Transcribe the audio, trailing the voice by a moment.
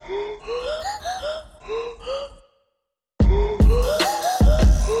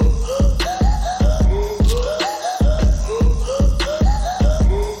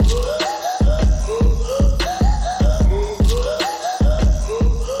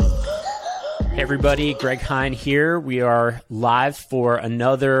everybody. Greg Hine here. We are live for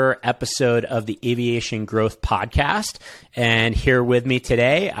another episode of the Aviation Growth Podcast. And here with me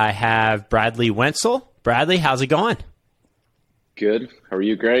today, I have Bradley Wenzel. Bradley, how's it going? Good. How are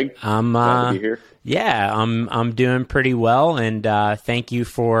you, Greg? I'm glad to be here. Yeah, I'm doing pretty well, and thank you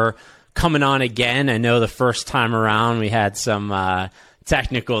for coming on again. I know the first time around we had some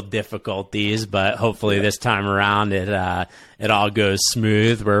technical difficulties, but hopefully this time around it all goes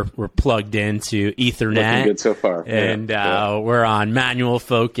smooth. We're plugged into Ethernet. Looking good so far. And we're on manual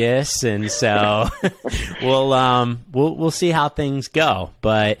focus, and so we'll see how things go.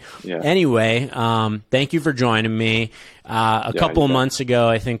 But anyway, thank you for joining me. A couple of months ago,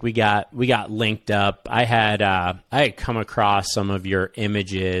 I think we got linked up. I had come across some of your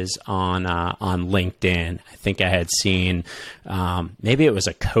images on LinkedIn. I think I had seen maybe it was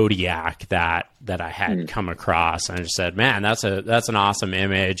a Kodiak that I had come across, and I just said, "Man, that's an awesome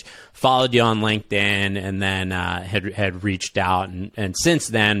image." Followed you on LinkedIn, and then had reached out, and since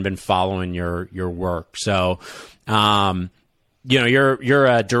then been following your work. So, you're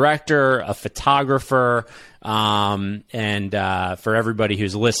a director, a photographer. And for everybody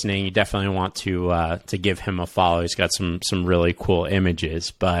who's listening, you definitely want to give him a follow. He's got some really cool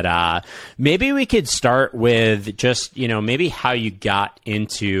images, but maybe we could start with just, maybe how you got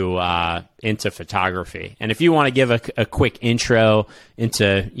into photography. And if you want to give a quick intro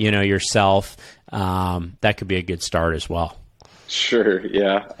into, yourself, that could be a good start as well. Sure.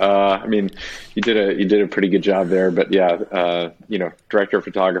 Yeah. I mean, you did a pretty good job there, but director,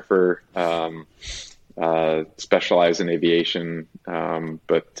 photographer, specialize in aviation,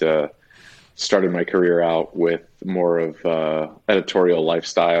 but started my career out with more of editorial,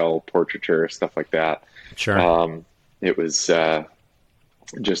 lifestyle, portraiture, stuff like that. Sure. It was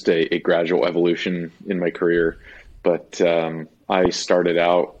just a gradual evolution in my career, but I started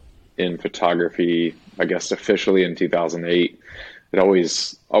out in photography, I guess, officially in 2008. I'd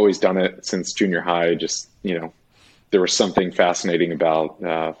always done it since junior high, just, there was something fascinating about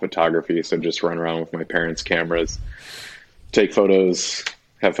photography. So just run around with my parents' cameras, take photos,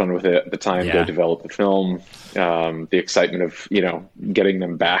 have fun with it at the time, go develop the film. The excitement of, getting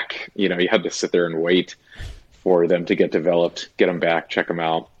them back, you had to sit there and wait for them to get developed, get them back, check them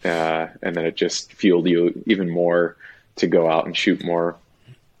out. And then it just fueled you even more to go out and shoot more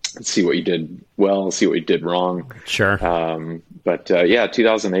and see what you did well, see what you did wrong. Sure.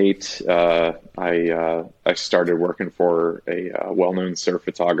 2008, I started working for a well-known surf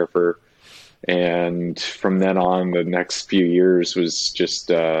photographer. And from then on, the next few years was just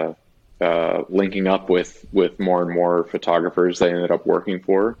linking up with more and more photographers I ended up working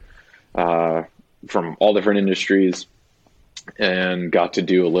for from all different industries, and got to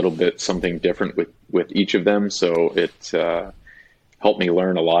do a little bit something different with each of them. So it helped me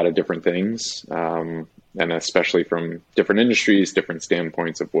learn a lot of different things. And especially from different industries, different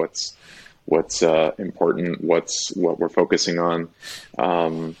standpoints of what's important, what we're focusing on.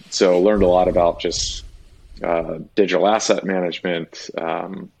 So learned a lot about just digital asset management,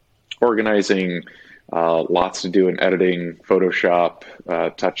 organizing, lots to do in editing, Photoshop,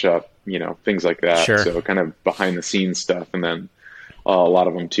 touch up, things like that. Sure. So kind of behind the scenes stuff, and then a lot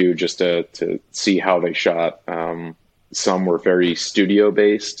of them too, just to see how they shot. Some were very studio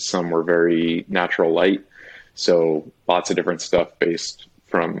based, some were very natural light. So lots of different stuff based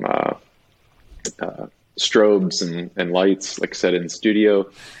from strobes and lights, like I said, in studio,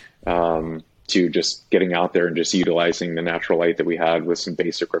 to just getting out there and just utilizing the natural light that we had with some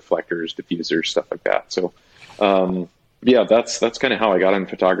basic reflectors, diffusers, stuff like that. So that's kind of how I got into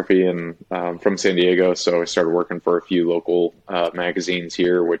photography, and from San Diego. So I started working for a few local magazines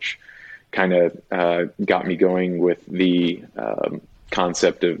here, which kind of got me going with the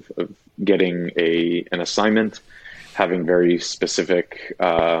concept of getting an assignment, having very specific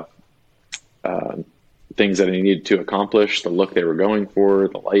things that I needed to accomplish, the look they were going for,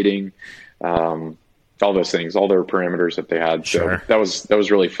 the lighting, all those things, all their parameters that they had. Sure. So that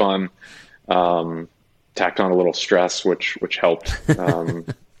was really fun. Tacked on a little stress, which helped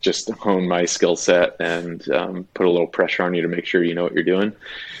just hone my skill set and put a little pressure on you to make sure you know what you're doing.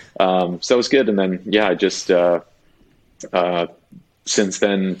 So it was good. And then, I just, since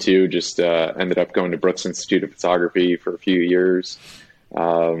then too, just, ended up going to Brooks Institute of Photography for a few years,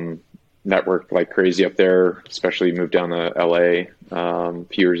 networked like crazy up there, especially moved down to LA, a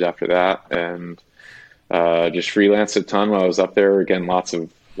few years after that. And, just freelanced a ton while I was up there. Again, lots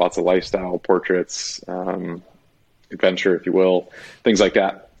of lifestyle portraits, adventure, if you will, things like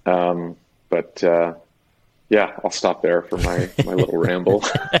that. Yeah, I'll stop there for my little ramble.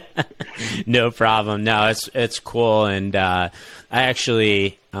 No problem. No, it's cool. And, I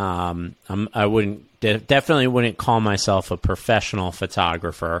actually, definitely wouldn't call myself a professional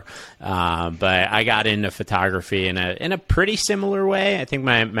photographer. But I got into photography in a pretty similar way. I think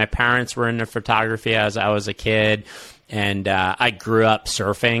my parents were into photography as I was a kid. And I grew up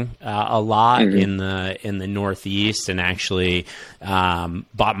surfing a lot in the Northeast, and actually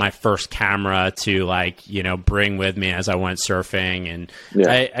bought my first camera to bring with me as I went surfing. And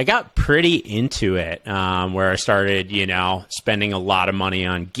I got pretty into it, where I started spending a lot of money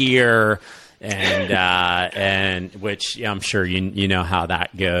on gear. And which I'm sure you know how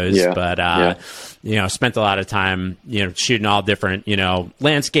that goes, but spent a lot of time shooting all different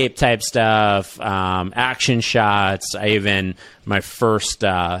landscape type stuff, action shots. I even my first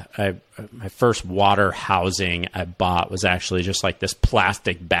water housing I bought was actually just like this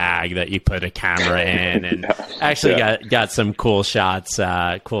plastic bag that you put a camera in, and actually got some cool shots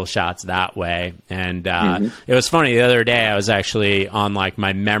that way. And it was funny, the other day I was actually on like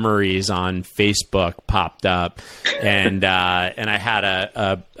my memories on Facebook popped up, and I had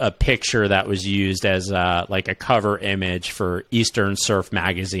a picture that was used as like a cover image for Eastern Surf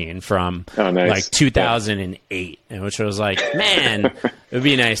magazine from like 2008, and which was like, man, it would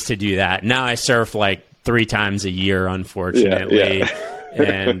be nice to do that. Now I surf like 3 times a year, unfortunately.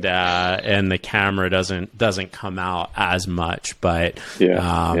 And the camera doesn't come out as much, but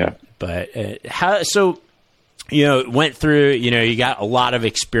went through, you got a lot of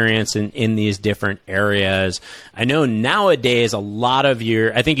experience in these different areas. I know nowadays a lot of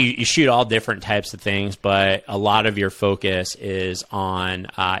I think you shoot all different types of things, but a lot of your focus is on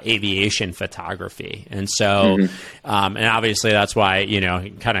aviation photography. And so, and obviously that's why,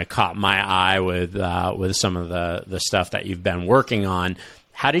 it kind of caught my eye with some of the stuff that you've been working on.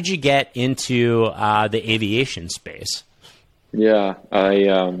 How did you get into the aviation space? Yeah,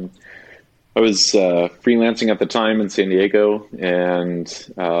 I was freelancing at the time in San Diego, and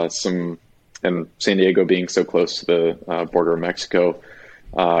San Diego being so close to the border of Mexico,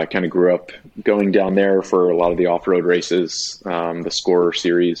 I kind of grew up going down there for a lot of the off-road races, the Score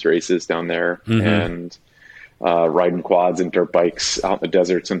Series races down there, and riding quads and dirt bikes out in the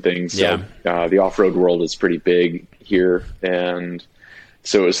deserts and things. So the off-road world is pretty big here, and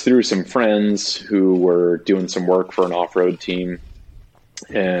so it was through some friends who were doing some work for an off-road team.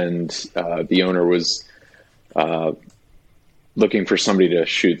 And the owner was looking for somebody to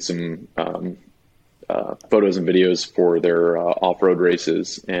shoot some photos and videos for their off-road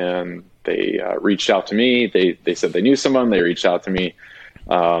races, and they reached out to me. They said they knew someone. They reached out to me.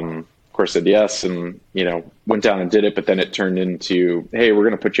 Of course, said yes, and went down and did it. But then it turned into, hey, we're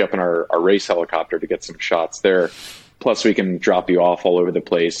going to put you up in our race helicopter to get some shots there. Plus, we can drop you off all over the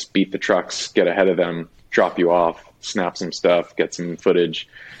place, beat the trucks, get ahead of them, drop you off, snap some stuff, get some footage,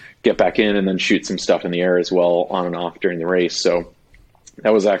 get back in, and then shoot some stuff in the air as well, on and off during the race. So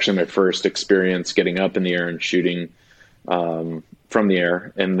that was actually my first experience getting up in the air and shooting from the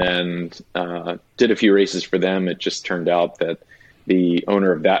air, and then did a few races for them. It just turned out that the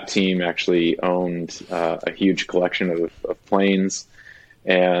owner of that team actually owned a huge collection of planes,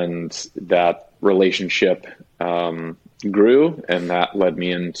 and that relationship grew, and that led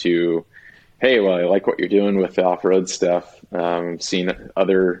me into, hey, well, I like what you're doing with the off-road stuff. Seen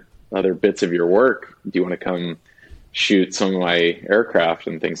other bits of your work. Do you want to come shoot some of my aircraft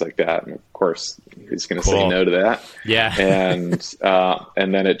and things like that? And of course, who's going to say no to that? Yeah.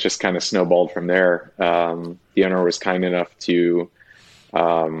 And then it just kind of snowballed from there. The owner was kind enough to,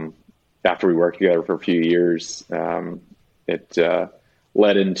 after we worked together for a few years, it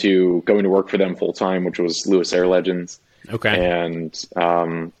led into going to work for them full time, which was Lewis Air Legends. Okay. And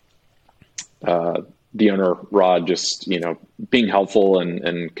the owner, Rod, just, being helpful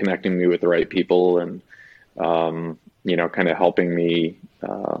and connecting me with the right people, and, kind of helping me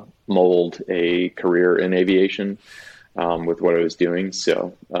mold a career in aviation with what I was doing.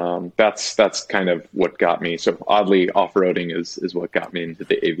 So that's kind of what got me. So oddly, off-roading is what got me into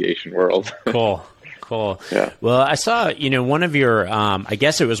the aviation world. Cool. Yeah. Well, I saw, one of your, I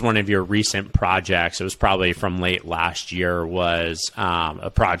guess it was one of your recent projects. It was probably from late last year, was a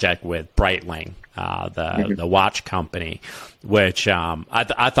project with Breitling, the watch company, which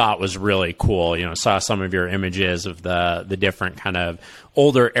I thought was really cool. Saw some of your images of the different kind of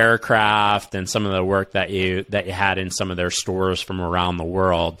older aircraft and some of the work that you had in some of their stores from around the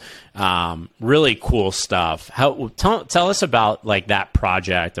world. Really cool stuff. Tell us about like that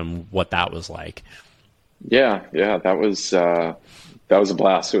project and what that was like. Yeah, that was a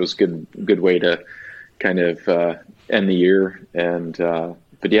blast. It was a good way to kind of end the year and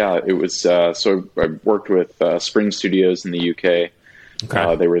but yeah, it was, so I worked with Spring Studios in the UK.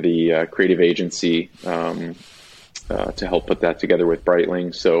 Okay. They were the creative agency to help put that together with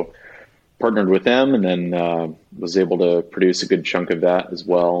Breitling. So partnered with them, and then was able to produce a good chunk of that as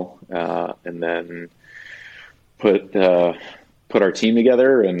well. And then put our team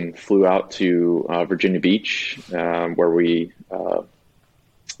together and flew out to Virginia Beach, where we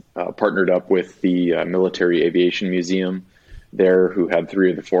partnered up with the Military Aviation Museum there, who had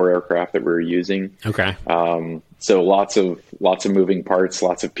 3 of the 4 aircraft that we were using. Okay. So lots of moving parts,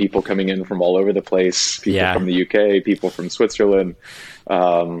 lots of people coming in from all over the place, people from the UK, people from Switzerland,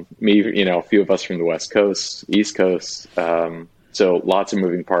 me, a few of us from the West Coast, East Coast. So lots of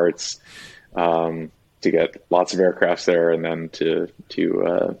moving parts, to get lots of aircrafts there, and then to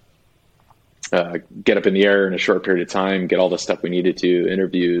get up in the air in a short period of time, get all the stuff we needed to,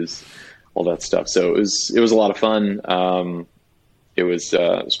 interviews, all that stuff. So it was a lot of fun. It was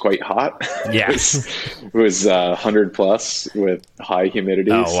quite hot. Yes. It was 100 plus with high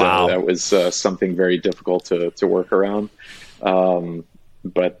humidity. Oh, wow. So that was something very difficult to work around.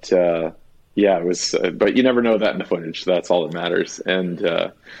 But it was, but you never know that in the footage. So that's all that matters. And,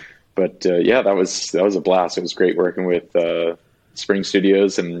 that was a blast. It was great working with, Spring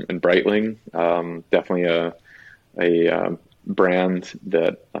Studios and Breitling. Definitely a brand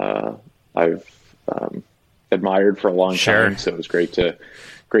that, I've, admired for a long time. So it was great to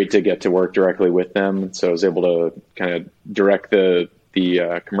get to work directly with them. So I was able to kind of direct the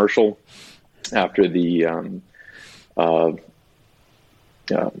commercial after the kind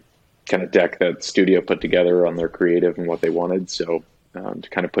of deck that studio put together on their creative and what they wanted. So to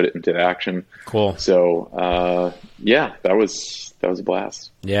kind of put it into action. Cool. So that was a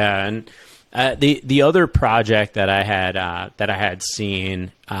blast. Yeah, and the other project that I had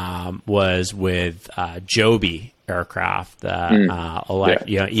seen was with Joby aircraft,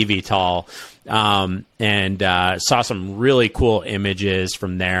 eVTOL, and saw some really cool images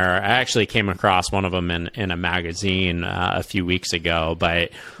from there. I actually came across one of them in a magazine a few weeks ago.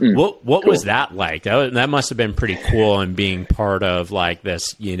 But what cool. was that like? That must have been pretty cool, and being part of like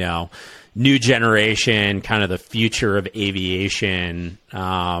this, new generation, kind of the future of aviation.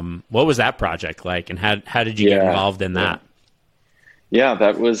 What was that project like, and how did you get involved in that? Yeah,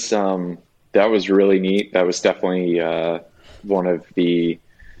 that was really neat. That was definitely one of the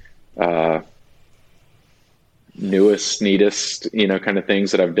newest, neatest, kind of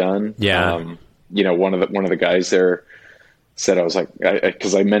things that I've done. Yeah. One of the guys there said, I was like,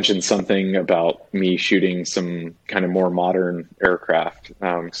 because I mentioned something about me shooting some kind of more modern aircraft,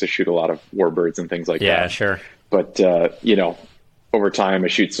 because I shoot a lot of warbirds and things like that. Yeah, sure. But, over time I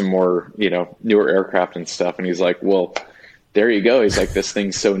shoot some more, newer aircraft and stuff. And he's like, well, there you go. He's like, this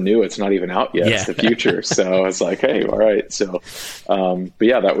thing's so new, it's not even out yet. Yeah. It's the future. So I was like, hey, all right. So, but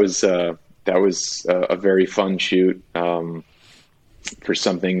yeah, that was a very fun shoot, for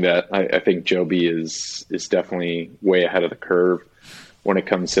something that I think Joby is definitely way ahead of the curve when it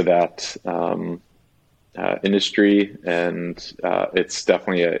comes to that industry. And it's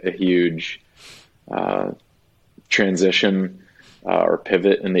definitely a huge transition or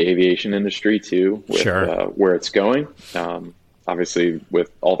pivot in the aviation industry too, with where it's going. Obviously, with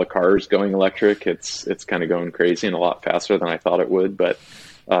all the cars going electric, it's kind of going crazy and a lot faster than I thought it would. But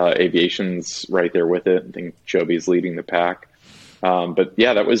aviation's right there with it. I think Joby's leading the pack. But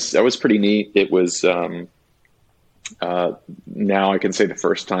yeah, that was pretty neat. It was, now I can say the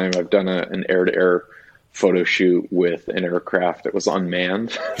first time I've done an air-to-air photo shoot with an aircraft that was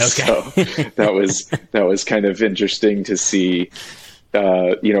unmanned. Okay. So that was kind of interesting to see,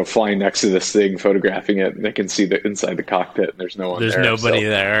 flying next to this thing, photographing it, and I can see the inside the cockpit and there's no one there. There's nobody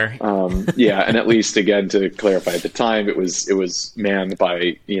there. And at least, again, to clarify, at the time it was manned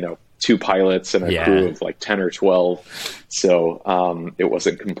by, 2 pilots and a crew of like 10 or 12. So it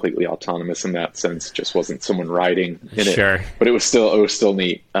wasn't completely autonomous in that sense. It just wasn't someone riding in it. But it was still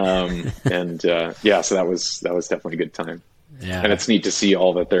neat. So that was definitely a good time. Yeah. And it's neat to see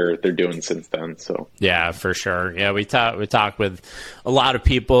all that they're doing since then. So yeah, for sure. Yeah, we talk with a lot of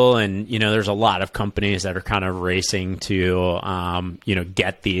people, and there's a lot of companies that are kind of racing to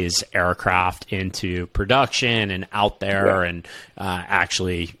get these aircraft into production and out there, and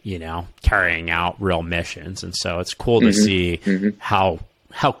actually carrying out real missions. And so it's cool to see how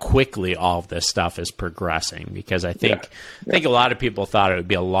quickly all of this stuff is progressing, because I think a lot of people thought it would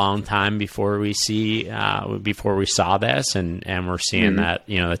be a long time before we saw this, and we're seeing that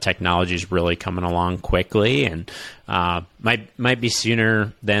the technology is really coming along quickly, and might be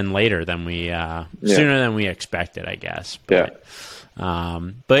sooner than later than we expected, I guess. But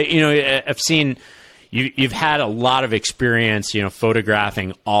I've seen you've had a lot of experience,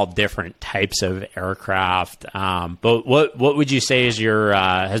 photographing all different types of aircraft. But what would you say is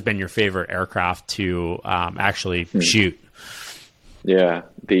has been your favorite aircraft to actually shoot? Yeah,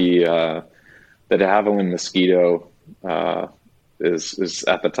 the de Havilland Mosquito is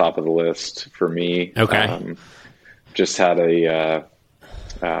at the top of the list for me. Okay. Just had a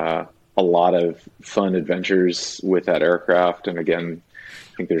lot of fun adventures with that aircraft, and again,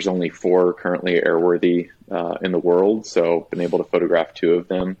 I think there's only 4 currently airworthy in the world, so been able to photograph 2 of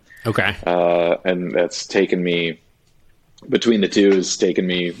them. Okay. And that's taken me, between the 2, has taken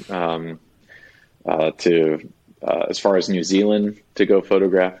me to as far as New Zealand to go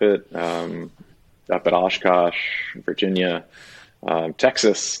photograph it, up at Oshkosh, Virginia,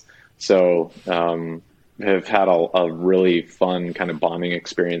 Texas. So have had a really fun kind of bonding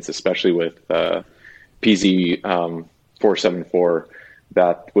experience, especially with PZ 474.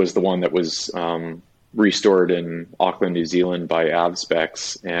 That was the one that was restored in Auckland, New Zealand by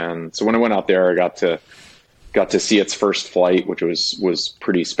Avspex. And so when I went out there, I got to see its first flight, which was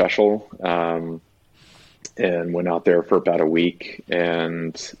pretty special. And went out there for about a week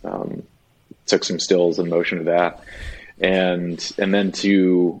and took some stills and motion of that. And then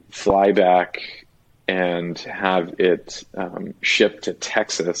to fly back and have it shipped to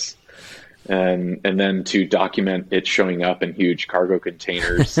Texas, and then to document it showing up in huge cargo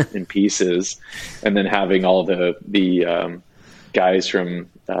containers in pieces, and then having all the guys from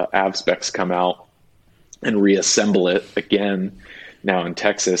Avspex come out and reassemble it again now in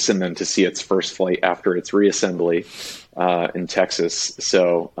Texas, and then to see its first flight after its reassembly in Texas.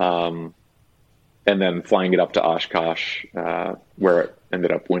 So, and then flying it up to Oshkosh, where it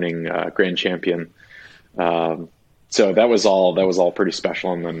ended up winning Grand Champion. So that was all pretty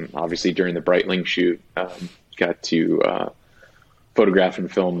special. And then obviously during the Breitling shoot, got to photograph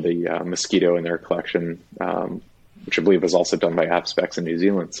and film the Mosquito in their collection, which I believe was also done by Avspex in New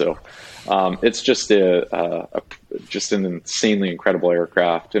Zealand. So it's just just an insanely incredible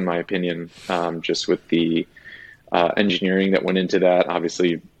aircraft, in my opinion, just with the engineering that went into that.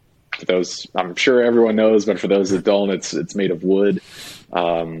 Obviously, for those, I'm sure everyone knows, but for those that don't, it's made of wood.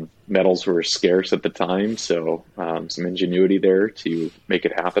 Metals were scarce at the time, so some ingenuity there to make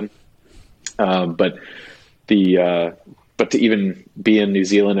it happen. But to even be in New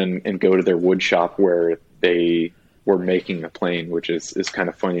Zealand and go to their wood shop where they were making the plane, which is kind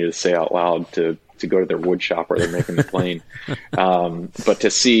of funny to say out loud, to go to their wood shop where they're making the plane. But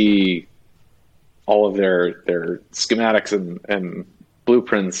to see all of their schematics and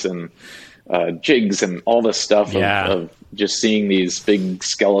blueprints and jigs and all this stuff of just seeing these big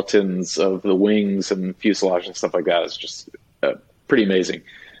skeletons of the wings and fuselage and stuff like that is just pretty amazing.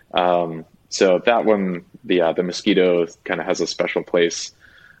 So that one, the Mosquito kind of has a special place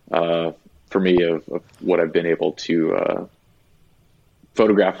for me of what I've been able to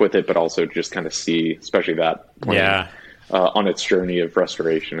photograph with it, but also just kind of see, especially that plane, on its journey of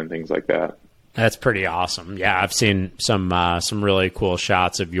restoration and things like that. That's pretty awesome. Yeah, I've seen some really cool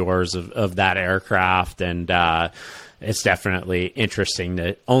shots of yours of that aircraft, and it's definitely interesting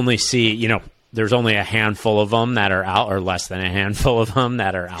to only see, there's only a handful of them that are out, or less than a handful of them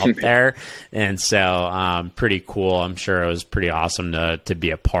that are out there. And so pretty cool. I'm sure it was pretty awesome to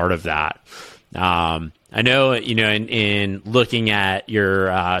be a part of that. I know, in looking at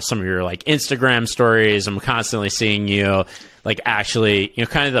your some of your like Instagram stories, I'm constantly seeing you like actually,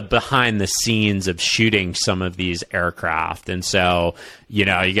 kind of the behind the scenes of shooting some of these aircraft. And so, you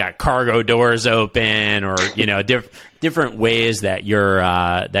got cargo doors open, or, different ways that you're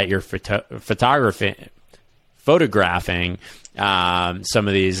photographing some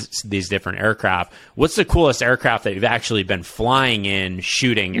of these different aircraft. What's the coolest aircraft that you've actually been flying in,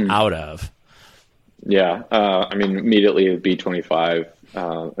 shooting out of? Yeah. Immediately the B-25,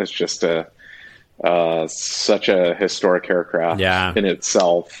 it's just such a historic aircraft in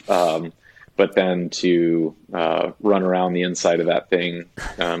itself. But then to run around the inside of that thing,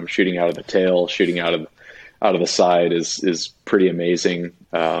 shooting out of the tail, shooting out of the side is pretty amazing.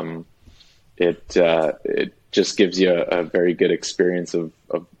 It just gives you a very good experience of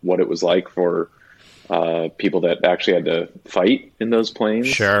what it was like for people that actually had to fight in those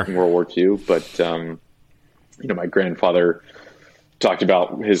planes in World War II. But my grandfather talked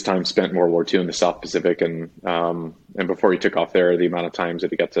about his time spent in World War II in the South Pacific, and before he took off there, the amount of times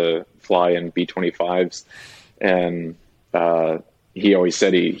that he got to fly in B-25s, and he always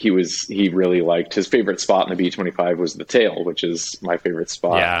said he really liked, his favorite spot in the B-25 was the tail, which is my favorite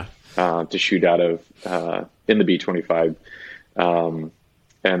spot to shoot out of in the B-25, and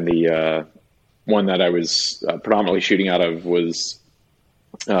the one that I was predominantly shooting out of was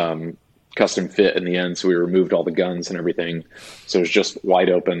custom fit in the end. So we removed all the guns and everything. So it was just wide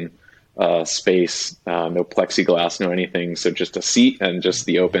open space, no plexiglass, no anything. So just a seat and just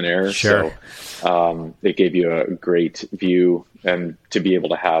the open air. Sure. So it gave you a great view, and to be able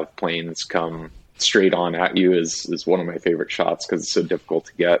to have planes come straight on at you is one of my favorite shots because it's so difficult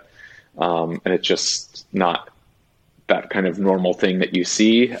to get. And it's just not that kind of normal thing that you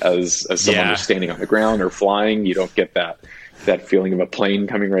see as someone who's standing on the ground or flying. You don't get that feeling of a plane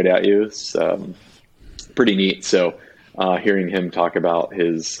coming right at you. It's pretty neat. So hearing him talk about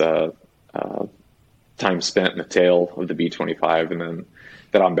his time spent in the tail of the B-25, and then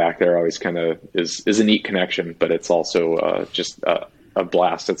that I'm back there always kind of is a neat connection, but it's also just a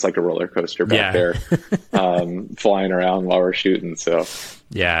blast. It's like a roller coaster back there, flying around while we're shooting. So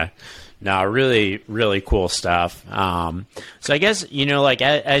yeah. No, really, really cool stuff. So I guess, like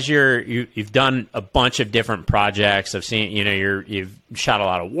as you've done a bunch of different projects. I've seen, you've shot a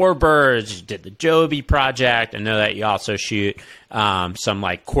lot of Warbirds, you did the Joby project. I know that you also shoot some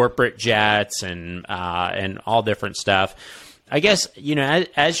like corporate jets and all different stuff. I guess,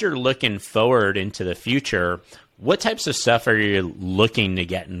 as you're looking forward into the future, what types of stuff are you looking to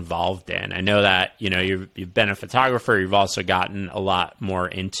get involved in? I know that, you've been a photographer. You've also gotten a lot more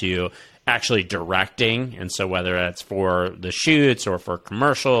into actually directing. And so whether that's for the shoots or for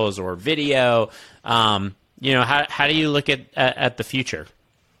commercials or video, how do you look at the future?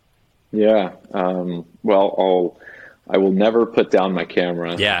 Yeah. Well, I will never put down my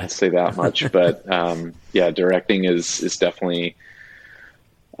camera. Yeah. I'll say that much, but, directing is definitely,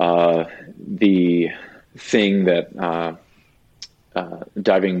 the thing that,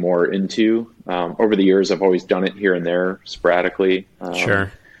 diving more into. Over the years, I've always done it here and there sporadically.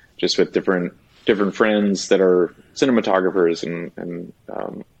 Sure. Just with different friends that are cinematographers and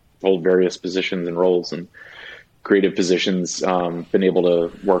hold various positions and roles and creative positions. Been able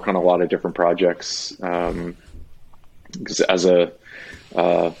to work on a lot of different projects. Because as a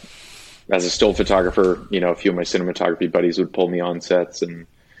still photographer, a few of my cinematography buddies would pull me on sets and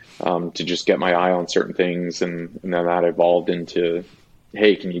to just get my eye on certain things, and then that evolved into,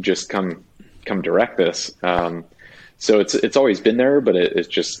 hey, can you just come direct this? So it's always been there, but it's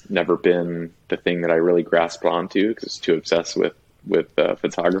just never been the thing that I really grasped onto because it's too obsessed with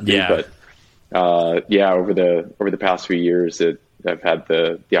photography. Yeah. But over the past few years, I've had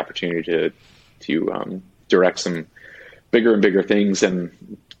the opportunity to direct some bigger and bigger things, and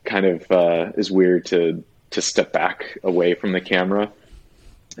kind of is weird to step back away from the camera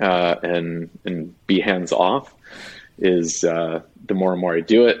and be hands off. Is the more and more I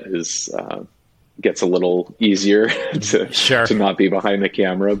do it, gets a little easier to not be behind the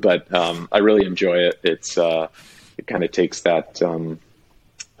camera, but I really enjoy it. It kind of takes that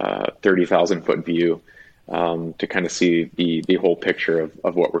 30,000 foot view to kind of see the whole picture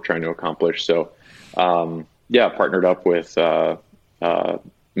of what we're trying to accomplish. So partnered up with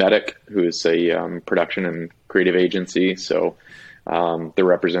Medic, who is a production and creative agency. So they're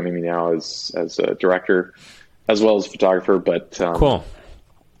representing me now as a director as well as photographer, but cool.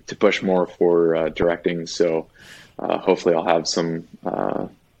 To push more for directing. So hopefully I'll have some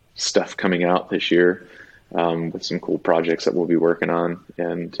stuff coming out this year with some cool projects that we'll be working on,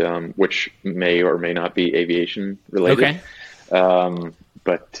 and which may or may not be aviation related. Okay.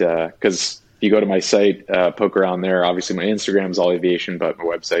 But because you go to my site, poke around there, obviously my Instagram is all aviation, but my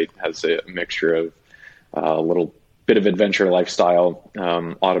website has a mixture of a little bit of adventure lifestyle,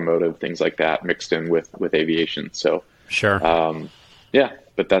 automotive, things like that mixed in with aviation. So sure.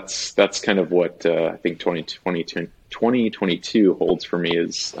 But that's kind of what I think 2022 holds for me,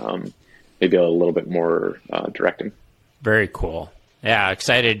 is maybe a little bit more directing. Very cool. Yeah,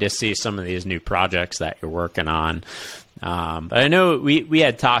 excited to see some of these new projects that you're working on. But I know we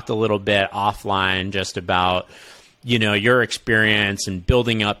had talked a little bit offline just about, your experience and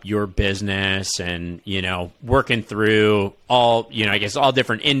building up your business and, working through all, I guess all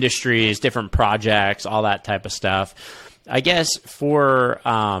different industries, different projects, all that type of stuff. I guess for,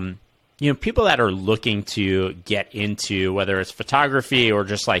 people that are looking to get into whether it's photography or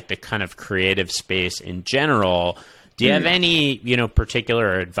just like the kind of creative space in general, do you have any,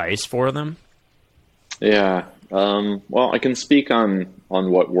 particular advice for them? Yeah. Well, I can speak on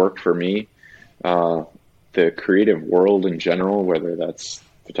what worked for me. The creative world in general, whether that's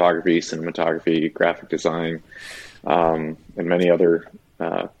photography, cinematography, graphic design, and many other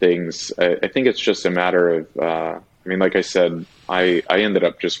things. I think it's just a matter of, like I said, I ended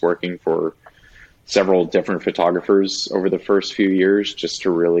up just working for several different photographers over the first few years just to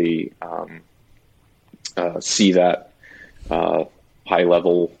really see that high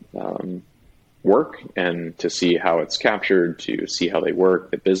level work and to see how it's captured, to see how they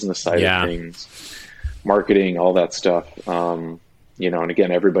work, the business side of things, marketing, all that stuff. You know, and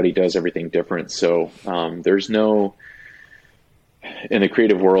again, everybody does everything different. So there's no, in the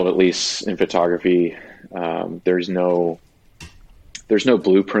creative world, at least in photography, there's no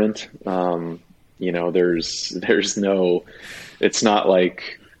blueprint. You know, there's no, it's not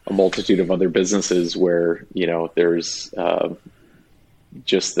like a multitude of other businesses where, you know, there's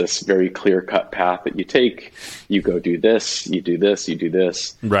just this very clear cut path that you take. You go do this, you do this, you do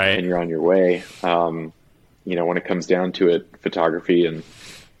this, right, and you're on your way. You know, when it comes down to it, photography and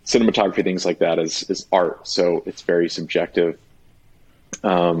cinematography, things like that is art. So it's very subjective.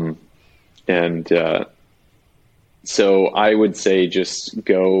 So I would say just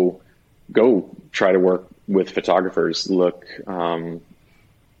go try to work with photographers. Look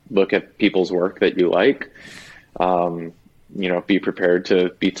at people's work that you like. You know, be prepared to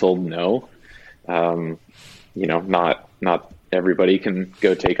be told no. You know, not everybody can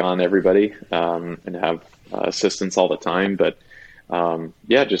go take on everybody, and have assistants all the time, but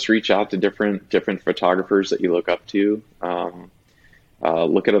just reach out to different photographers that you look up to.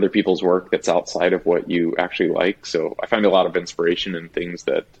 Look at other people's work that's outside of what you actually like. So I find a lot of inspiration in things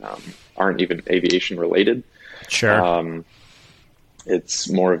that aren't even aviation related. Sure. It's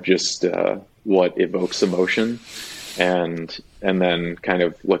more of just what evokes emotion, and then kind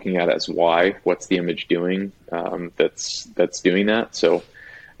of looking at it as what's the image doing that's doing that. So,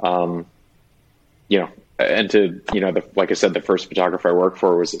 you know, and to, you know, like I said, the first photographer I worked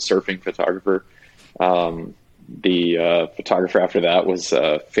for was a surfing photographer. The photographer after that was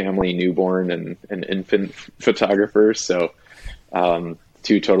a family, newborn, and an infant photographer. So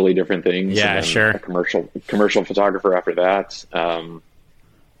two totally different things. Yeah, and then sure. A commercial photographer after that,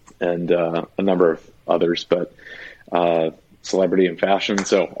 and a number of others, but celebrity and fashion.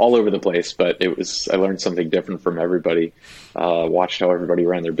 So all over the place. But I learned something different from everybody. Watched how everybody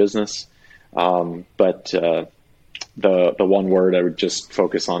ran their business. But the one word I would just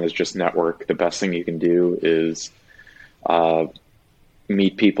focus on is just network. The best thing you can do is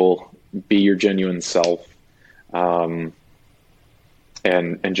meet people, be your genuine self, and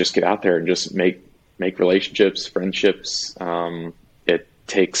just get out there and just make relationships, friendships. It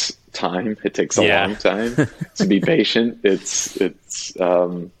takes time. It takes a long time to be patient. It's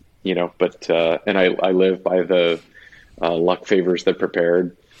you know, but and I live by the luck favors the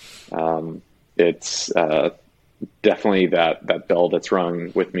prepared. It's definitely that bell that's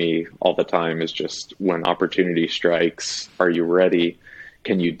rung with me all the time is just when opportunity strikes, are you ready?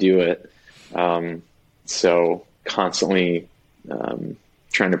 Can you do it? So constantly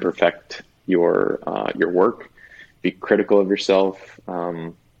trying to perfect your work, be critical of yourself,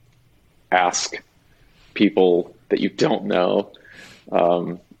 ask people that you don't know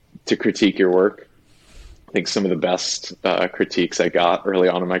to critique your work. I think some of the best critiques I got early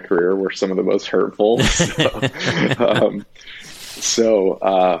on in my career were some of the most hurtful.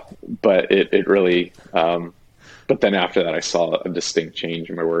 But it really, but then after that, I saw a distinct change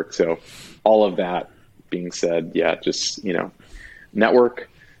in my work. So all of that being said, just, you know, network,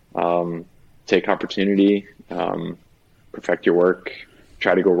 take opportunity, perfect your work,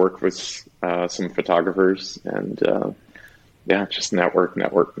 try to go work with some photographers, and just network.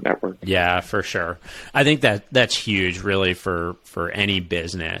 Yeah, for sure. I think that's huge, really, for any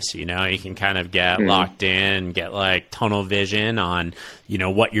business. You know, you can kind of get locked in, get like tunnel vision on, you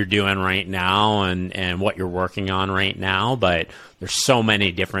know, what you're doing right now and what you're working on right now. But there's so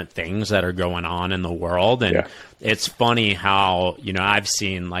many different things that are going on in the world. And it's funny how, you know, I've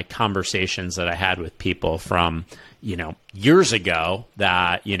seen like conversations that I had with people from, you know, years ago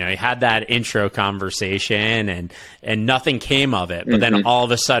that, you know, you had that intro conversation and nothing came of it. But then all of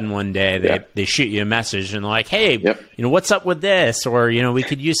a sudden one day they shoot you a message and they're like, hey, you know, what's up with this? Or, you know, we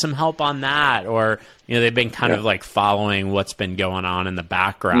could use some help on that. Or, you know, they've been kind of like following what's been going on in the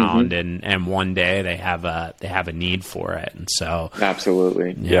background and one day they have a need for it. And so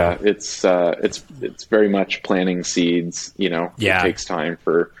absolutely. It's very much planting seeds, you know. It takes time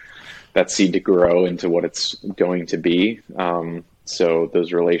for that seed to grow into what it's going to be. So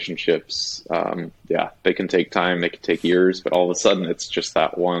those relationships, they can take time, they can take years, but all of a sudden it's just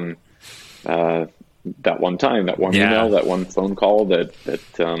that one time, that one email, that one phone call that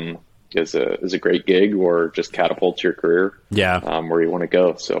is a great gig or just catapults your career where you want to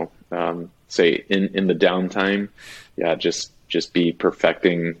go. So say in the downtime, just be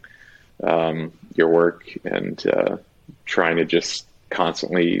perfecting your work and trying to just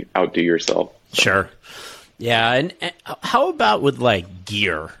constantly outdo yourself. Sure. Yeah. And how about with like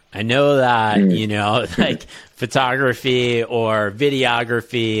gear? I know that, you know, like photography or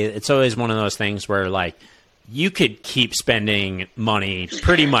videography, it's always one of those things where like you could keep spending money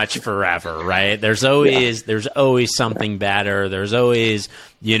pretty much forever, right? There's always something better. There's always,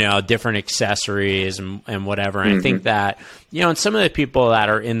 different accessories and whatever. And I think that, and some of the people that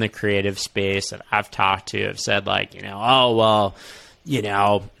are in the creative space that I've talked to have said like, oh, well,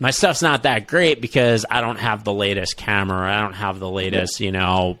 my stuff's not that great because I don't have the latest camera. I don't have the latest,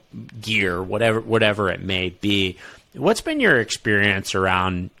 gear, whatever it may be. What's been your experience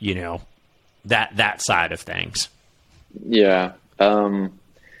around, that side of things? Yeah. I'm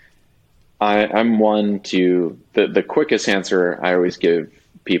one to the quickest answer I always give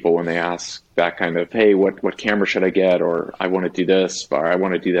people when they ask that kind of, hey, what camera should I get? Or I want to do this, or I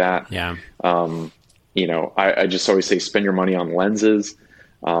want to do that. Yeah. I just always say, spend your money on lenses.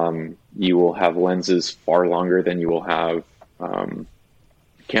 You will have lenses far longer than you will have,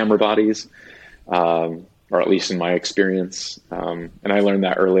 camera bodies. Or at least in my experience. And I learned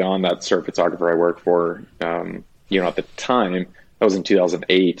that early on. That surf photographer I worked for, at the time, that was in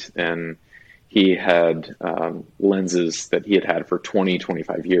 2008, and he had lenses that he had for 20,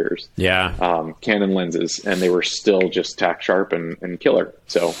 25 years. Yeah. Canon lenses, and they were still just tack sharp and killer.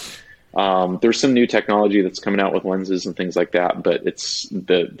 So there's some new technology that's coming out with lenses and things like that, but it's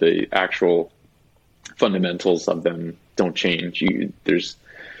the actual fundamentals of them don't change.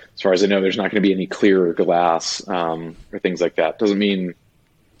 As far as I know, there's not going to be any clear glass or things like that. Doesn't mean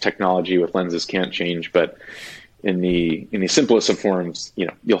technology with lenses can't change, but in the simplest of forms,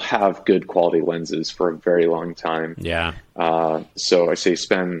 you'll have good quality lenses for a very long time. Yeah. So I say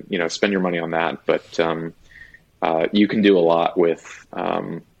spend your money on that, but you can do a lot with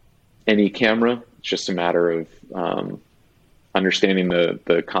any camera. It's just a matter of understanding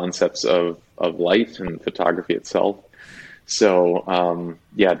the concepts of light and photography itself. So,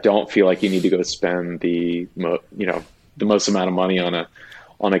 don't feel like you need to go spend the most amount of money on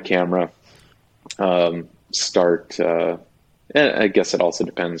a camera. I guess it also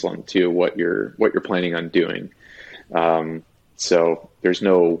depends on too what you're planning on doing. So there's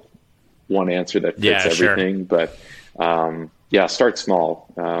no one answer that fits everything, sure. But start small.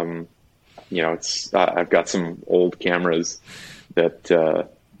 I've got some old cameras that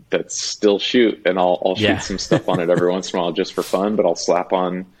still shoot, and I'll shoot some stuff on it every once in a while just for fun, but I'll slap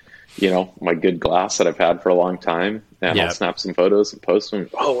on, my good glass that I've had for a long time, and I'll snap some photos and post them.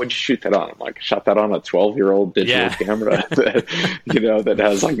 Oh, what'd you shoot that on? I'm like, I shot that on a 12-year-old digital camera that, that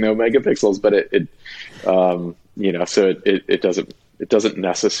has like no megapixels, but so it doesn't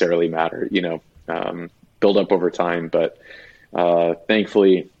necessarily matter, build up over time. But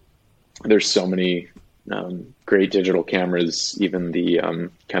thankfully there's so many great digital cameras. Even the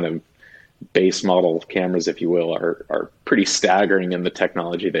kind of base model cameras, if you will, are pretty staggering in the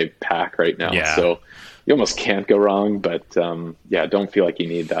technology they pack right now. Yeah. So you almost can't go wrong. But don't feel like you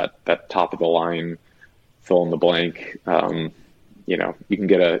need that top of the line fill in the blank. You can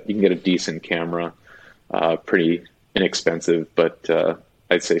get a decent camera, pretty inexpensive, but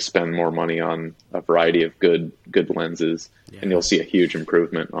I'd say spend more money on a variety of good lenses, and you'll see a huge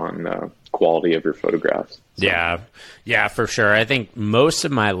improvement on quality of your photographs. So. Yeah, for sure. I think most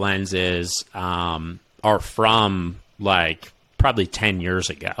of my lenses are from like probably 10 years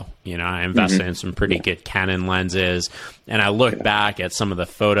ago. I invested in some pretty good Canon lenses, and I look back at some of the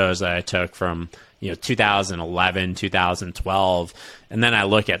photos that I took from 2011, 2012, and then I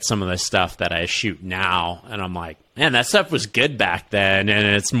look at some of the stuff that I shoot now, and I'm like, man, that stuff was good back then.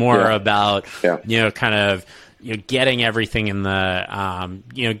 And it's more about kind of getting everything in the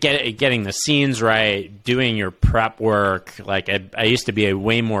getting the scenes right, doing your prep work. Like I used to be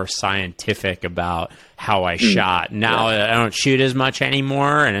way more scientific about how I shot. Now I don't shoot as much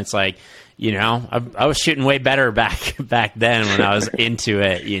anymore, and it's like, I was shooting way better back then when I was into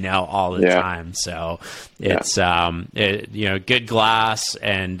it, all the time. So it's good glass,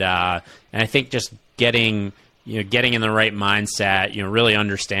 and I think just getting in the right mindset, really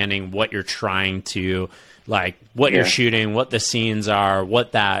understanding what you're trying to, like, what you're shooting, what the scenes are,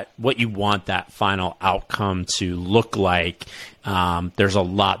 what you want that final outcome to look like. There's a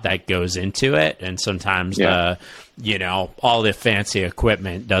lot that goes into it, and sometimes all the fancy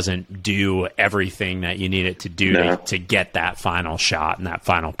equipment doesn't do everything that you need it to do to get that final shot and that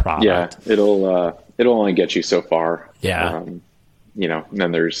final product. Yeah, it'll only get you so far. Yeah. And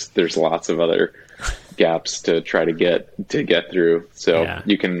then there's lots of other gaps to try to get through. So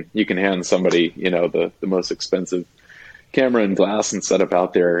you can hand somebody, the most expensive camera and glass and setup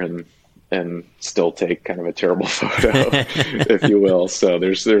out there and still take kind of a terrible photo, if you will. So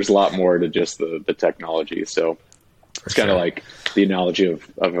there's a lot more to just the technology. So it's kind of like the analogy of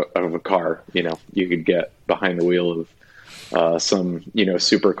a car. You could get behind the wheel of some,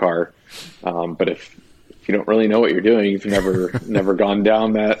 supercar. But if you don't really know what you're doing, if you've never gone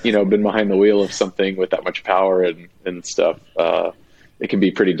down that, been behind the wheel of something with that much power and stuff, it can be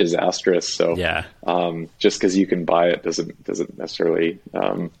pretty disastrous. So just because you can buy it doesn't necessarily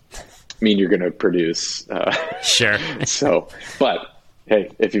mean you're going to produce. Sure. So, but hey,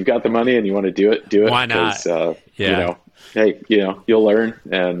 if you've got the money and you want to do it, do it. Why not? You'll learn,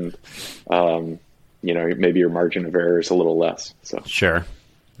 and maybe your margin of error is a little less. So sure.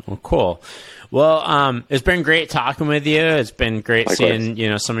 Well, cool. Well, it's been great talking with you. It's been great seeing,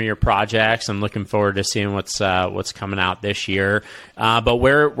 some of your projects. I'm looking forward to seeing what's coming out this year. But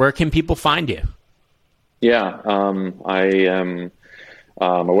where can people find you? Yeah, I am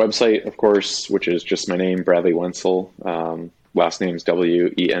my website, of course, which is just my name, Bradley Wenzel. Last name's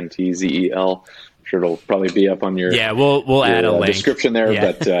Wentzel. I'm sure it'll probably be up on your we'll add a link description there.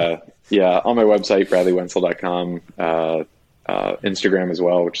 Yeah. But on my website, BradleyWentzel.com. Instagram as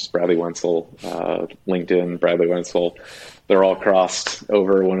well, which is Bradley Wenzel, LinkedIn, Bradley Wenzel. They're all crossed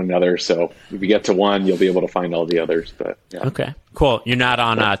over one another. So if you get to one, you'll be able to find all the others. But yeah. Okay, cool. You're not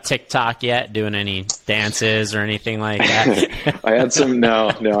on TikTok yet, doing any dances or anything like that? I had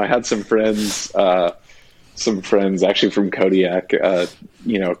I had some friends actually from Kodiak,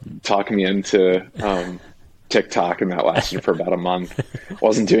 talking me into TikTok, and that lasted for about a month.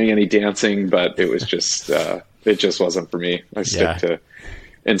 Wasn't doing any dancing, but it was just it just wasn't for me. I stick to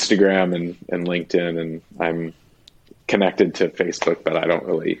Instagram and LinkedIn, and I'm connected to Facebook, but I don't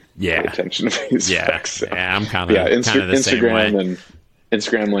really pay attention to Facebook. Yeah, so, I'm kind of the same way. and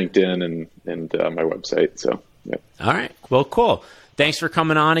Instagram, LinkedIn, and my website. So yeah. All right. Well, cool. Thanks for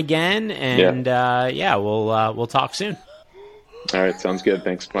coming on again, and we'll talk soon. All right, sounds good.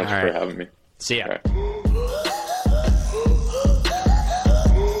 Thanks so much for having me. See ya.